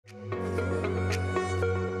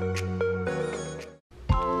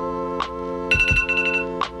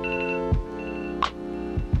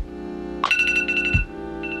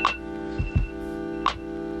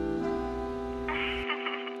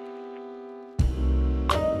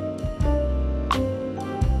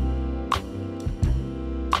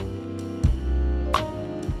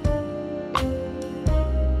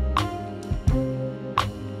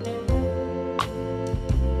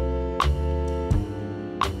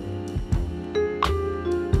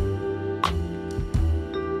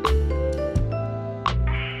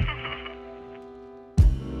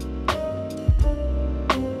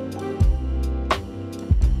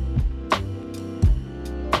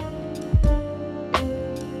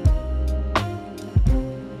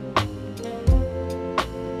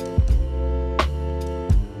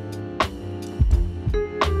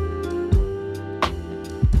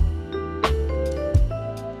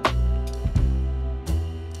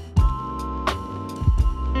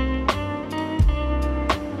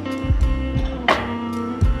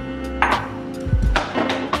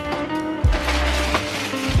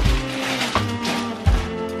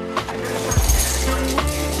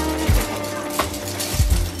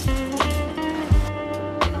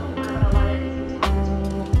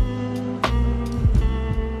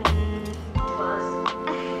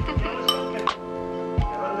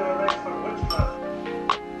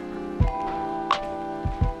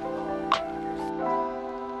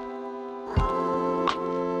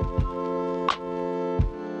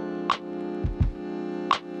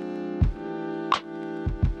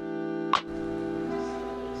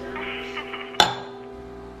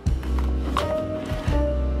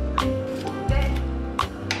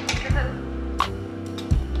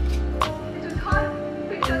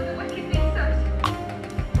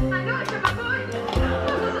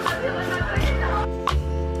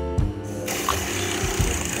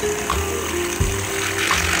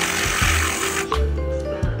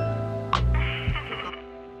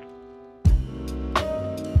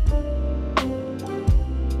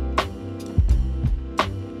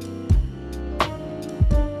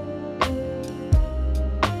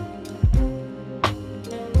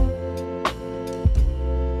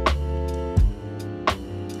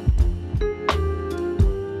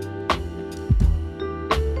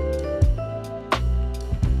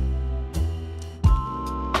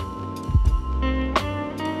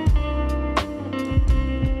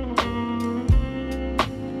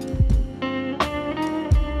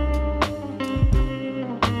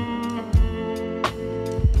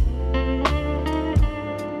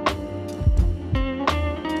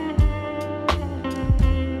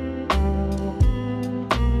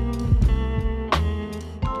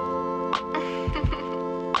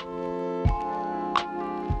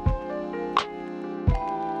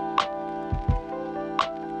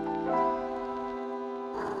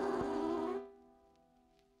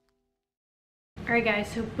Alright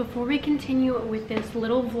guys, so before we continue with this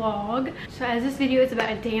little vlog, so as this video is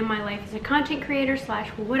about a day in my life as a content creator slash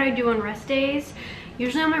what I do on rest days,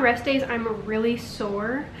 usually on my rest days I'm really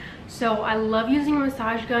sore, so I love using a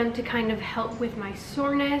massage gun to kind of help with my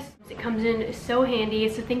soreness. It comes in so handy,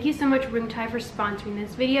 so thank you so much Room Tie for sponsoring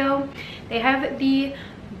this video. They have the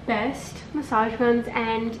best massage guns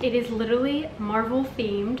and it is literally Marvel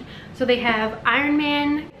themed, so they have Iron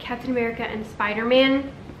Man, Captain America, and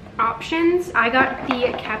Spider-Man options. I got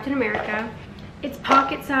the Captain America. It's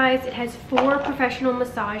pocket size. It has 4 professional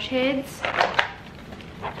massage heads.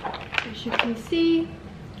 As you can see,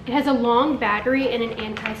 it has a long battery and an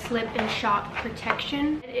anti-slip and shock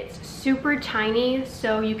protection. It's super tiny,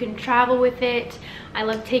 so you can travel with it. I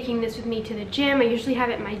love taking this with me to the gym. I usually have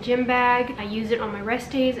it in my gym bag. I use it on my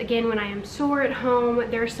rest days. Again, when I am sore at home,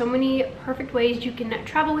 there are so many perfect ways you can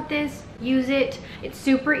travel with this. Use it. It's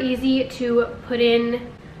super easy to put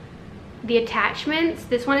in the attachments.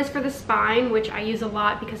 This one is for the spine, which I use a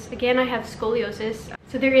lot because again I have scoliosis.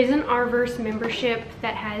 So there is an Rverse membership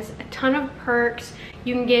that has a ton of perks.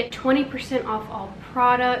 You can get 20% off all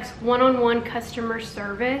products, one-on-one customer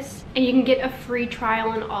service, and you can get a free trial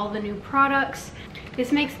on all the new products.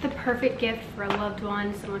 This makes the perfect gift for a loved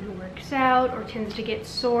one, someone who works out or tends to get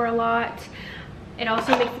sore a lot. It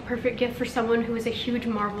also makes the perfect gift for someone who is a huge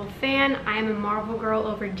Marvel fan. I am a Marvel girl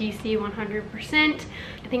over DC 100%.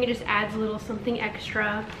 I think it just adds a little something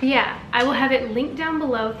extra. Yeah, I will have it linked down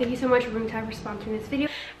below. Thank you so much Room Tie for sponsoring this video.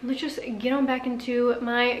 Let's just get on back into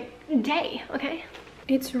my day, okay?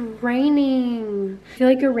 It's raining. I feel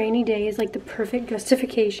like a rainy day is like the perfect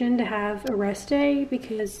justification to have a rest day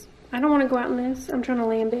because I don't want to go out in this. I'm trying to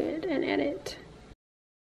lay in bed and edit.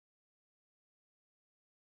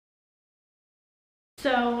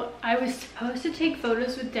 So I was supposed to take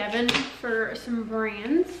photos with Devin for some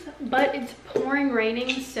brands, but it's pouring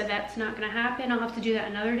raining, so that's not gonna happen. I'll have to do that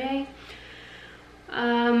another day.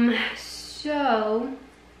 So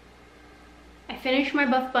I finished my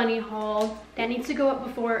Buff Bunny haul. That needs to go up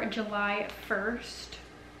before July 1st,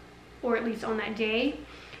 or at least on that day,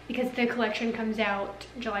 because the collection comes out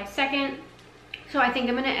July 2nd. So I think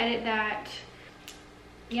I'm gonna edit that.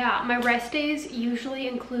 Yeah, my rest days usually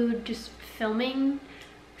include just filming,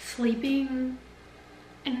 sleeping,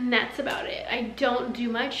 and that's about it. I don't do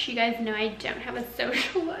much. You guys know I don't have a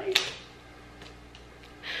social life.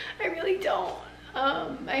 I really don't.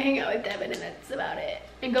 I hang out with Devin and that's about it.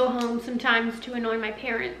 And go home sometimes to annoy my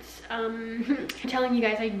parents. I'm telling you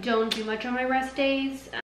guys, I don't do much on my rest days.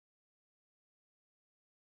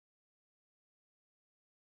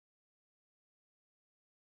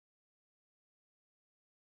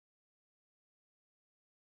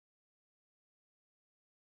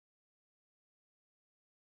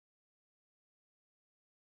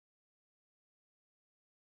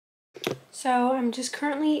 So I'm just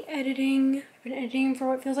currently editing. I've been editing for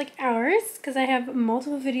what feels like hours because I have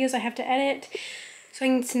multiple videos I have to edit so I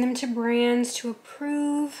can send them to brands to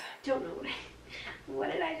approve. Don't know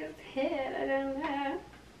what did I just hit? I don't know.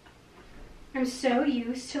 I'm so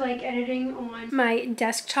used to like editing on my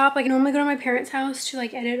desktop. Like I normally go to my parents' house to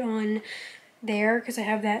like edit on there because I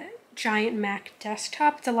have that giant Mac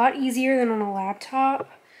desktop. It's a lot easier than on a laptop,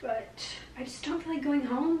 but I just don't feel like going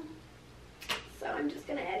home. So I'm just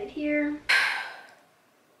gonna edit here.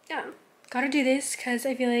 Yeah, gotta do this because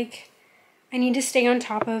I feel like I need to stay on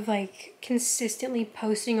top of like consistently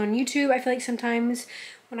posting on YouTube. I feel like sometimes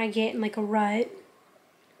when I get in like a rut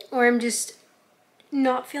or I'm just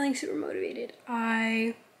not feeling super motivated,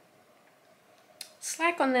 I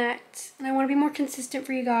slack on that, and I want to be more consistent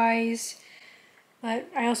for you guys. But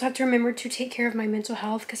I also have to remember to take care of my mental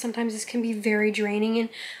health because sometimes this can be very draining, and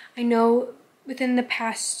I know within the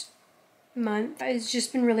past month it's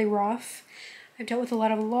just been really rough. I've dealt with a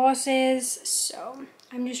lot of losses, so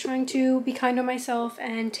I'm just trying to be kind on myself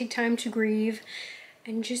and take time to grieve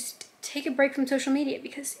and just take a break from social media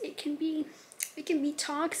because it can be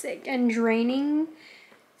toxic and draining.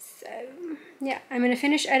 So yeah, I'm gonna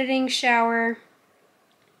finish editing, shower,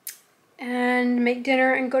 and make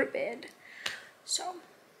dinner and go to bed. So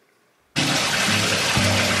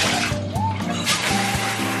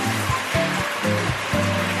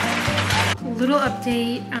little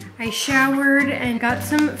update. I showered and got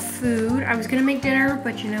some food. I was gonna make dinner,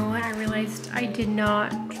 but you know what? I realized I did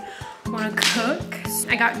not want to cook.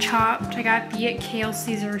 I got chopped. I got the kale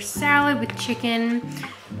Caesar salad with chicken.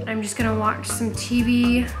 I'm just gonna watch some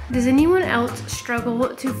TV. Does anyone else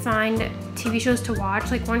struggle to find TV shows to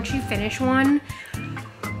watch? Like once you finish one,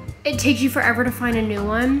 it takes you forever to find a new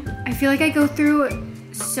one. I feel like I go through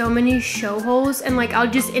so many show holes and like I'll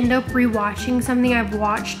just end up rewatching something I've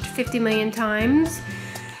watched 50 million times.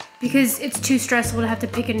 because it's too stressful to have to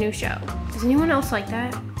pick a new show. Is anyone else like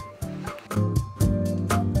that?